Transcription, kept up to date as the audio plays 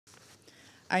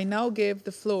I now give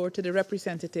the floor to the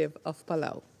representative of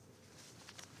Palau.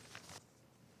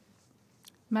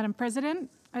 Madam President,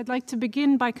 I'd like to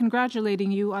begin by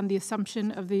congratulating you on the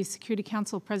assumption of the Security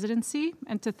Council presidency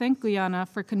and to thank Ilana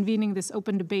for convening this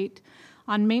open debate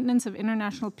on maintenance of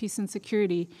international peace and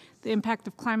security, the impact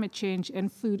of climate change,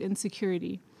 and food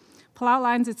insecurity. Palau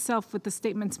aligns itself with the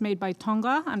statements made by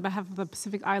Tonga on behalf of the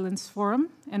Pacific Islands Forum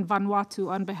and Vanuatu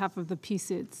on behalf of the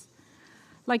PSIDS.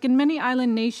 Like in many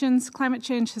island nations, climate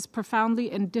change has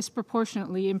profoundly and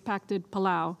disproportionately impacted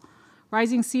Palau.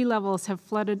 Rising sea levels have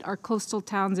flooded our coastal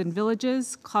towns and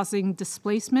villages, causing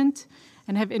displacement,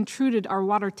 and have intruded our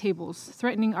water tables,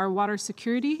 threatening our water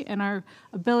security and our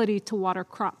ability to water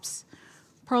crops.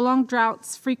 Prolonged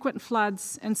droughts, frequent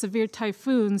floods, and severe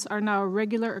typhoons are now a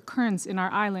regular occurrence in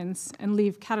our islands and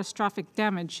leave catastrophic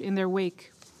damage in their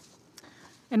wake.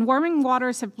 And warming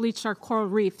waters have bleached our coral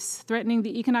reefs, threatening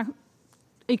the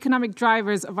economic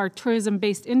drivers of our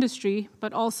tourism-based industry,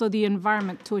 but also the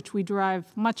environment to which we derive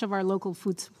much of our local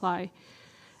food supply.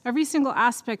 Every single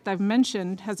aspect I've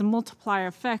mentioned has a multiplier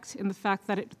effect in the fact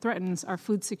that it threatens our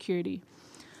food security.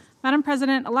 Madam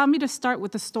President, allow me to start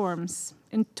with the storms.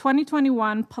 In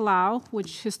 2021, Palau,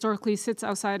 which historically sits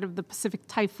outside of the Pacific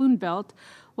typhoon belt,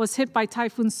 was hit by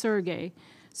Typhoon Surigay.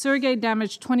 Surigay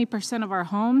damaged 20% of our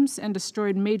homes and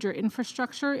destroyed major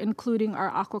infrastructure, including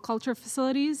our aquaculture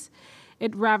facilities.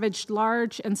 It ravaged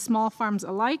large and small farms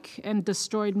alike and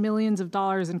destroyed millions of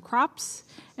dollars in crops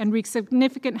and wreaked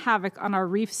significant havoc on our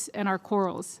reefs and our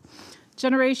corals.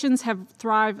 Generations have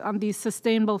thrived on these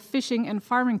sustainable fishing and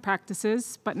farming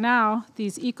practices, but now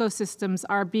these ecosystems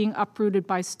are being uprooted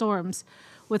by storms,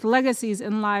 with legacies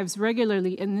and lives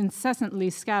regularly and incessantly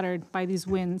scattered by these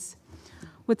winds.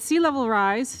 With sea level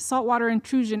rise, saltwater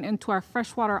intrusion into our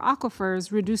freshwater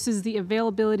aquifers reduces the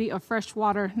availability of fresh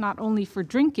water not only for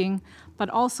drinking, but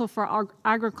also for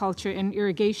agriculture and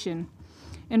irrigation.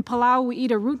 In Palau, we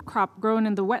eat a root crop grown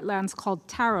in the wetlands called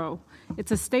taro.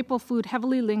 It's a staple food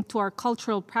heavily linked to our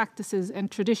cultural practices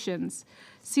and traditions.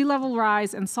 Sea level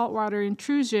rise and saltwater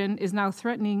intrusion is now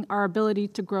threatening our ability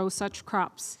to grow such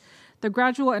crops. The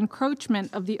gradual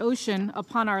encroachment of the ocean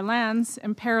upon our lands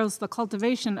imperils the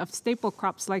cultivation of staple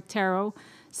crops like taro,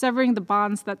 severing the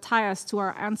bonds that tie us to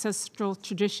our ancestral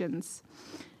traditions.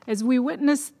 As we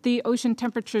witness the ocean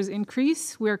temperatures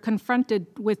increase, we are confronted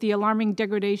with the alarming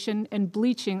degradation and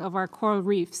bleaching of our coral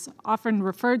reefs, often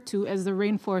referred to as the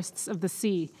rainforests of the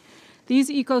sea. These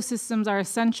ecosystems are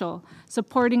essential,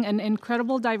 supporting an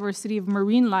incredible diversity of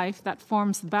marine life that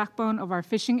forms the backbone of our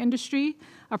fishing industry,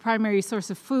 a primary source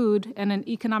of food, and an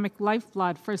economic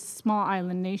lifeblood for small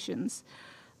island nations.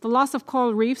 The loss of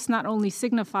coral reefs not only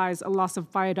signifies a loss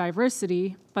of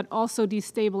biodiversity, but also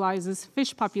destabilizes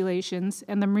fish populations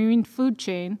and the marine food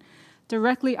chain,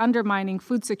 directly undermining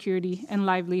food security and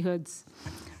livelihoods.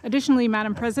 Additionally,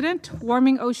 Madam President,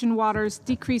 warming ocean waters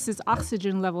decreases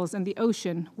oxygen levels in the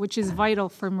ocean, which is vital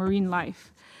for marine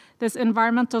life. This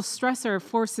environmental stressor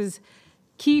forces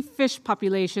key fish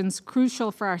populations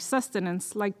crucial for our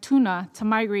sustenance, like tuna, to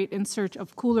migrate in search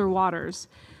of cooler waters.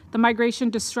 The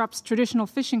migration disrupts traditional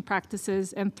fishing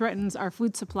practices and threatens our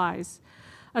food supplies.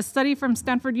 A study from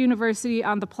Stanford University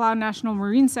on the Palau National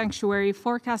Marine Sanctuary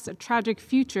forecasts a tragic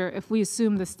future if we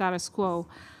assume the status quo.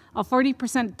 A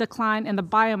 40% decline in the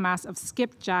biomass of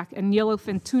skipjack and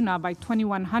yellowfin tuna by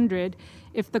 2100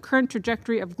 if the current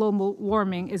trajectory of global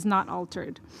warming is not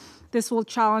altered. This will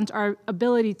challenge our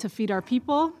ability to feed our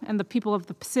people and the people of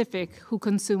the Pacific, who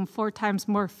consume 4 times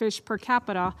more fish per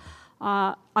capita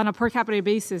on a per capita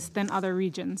basis than other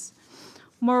regions.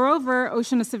 Moreover,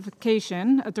 ocean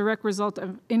acidification, a direct result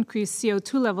of increased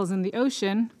CO2 levels in the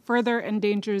ocean, further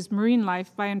endangers marine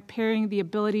life by impairing the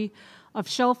ability of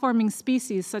shell-forming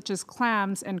species such as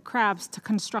clams and crabs to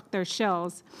construct their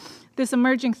shells. This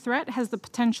emerging threat has the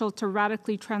potential to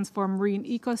radically transform marine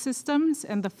ecosystems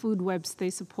and the food webs they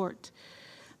support.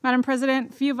 Madam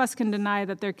President, few of us can deny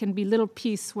that there can be little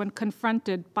peace when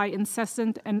confronted by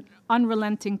incessant and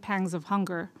unrelenting pangs of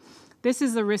hunger. This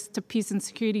is the risk to peace and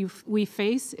security we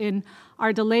face in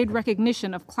our delayed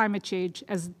recognition of climate change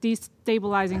as a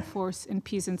destabilizing force in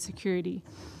peace and security.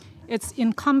 It's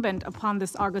incumbent upon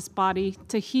this august body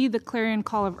to heed the clarion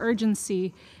call of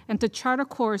urgency and to chart a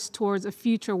course towards a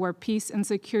future where peace and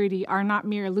security are not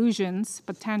mere illusions,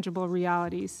 but tangible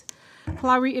realities.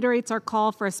 Palau reiterates our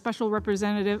call for a special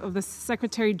representative of the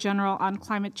Secretary General on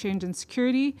Climate Change and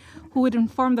Security, who would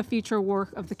inform the future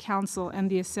work of the Council and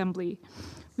the Assembly.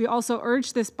 We also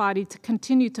urge this body to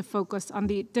continue to focus on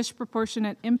the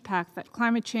disproportionate impact that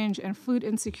climate change and food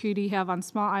insecurity have on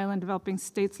small island developing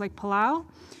states like Palau,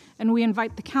 and we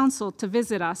invite the Council to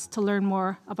visit us to learn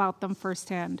more about them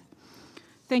firsthand.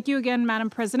 Thank you again, Madam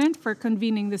President, for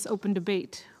convening this open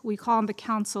debate. We call on the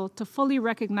Council to fully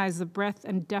recognize the breadth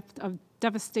and depth of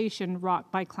devastation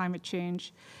wrought by climate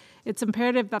change. It's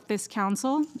imperative that this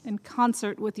Council, in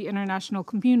concert with the international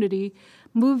community,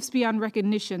 moves beyond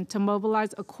recognition to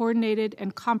mobilize a coordinated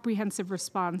and comprehensive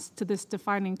response to this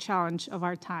defining challenge of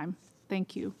our time.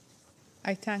 Thank you.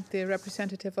 I thank the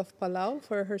representative of Palau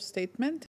for her statement.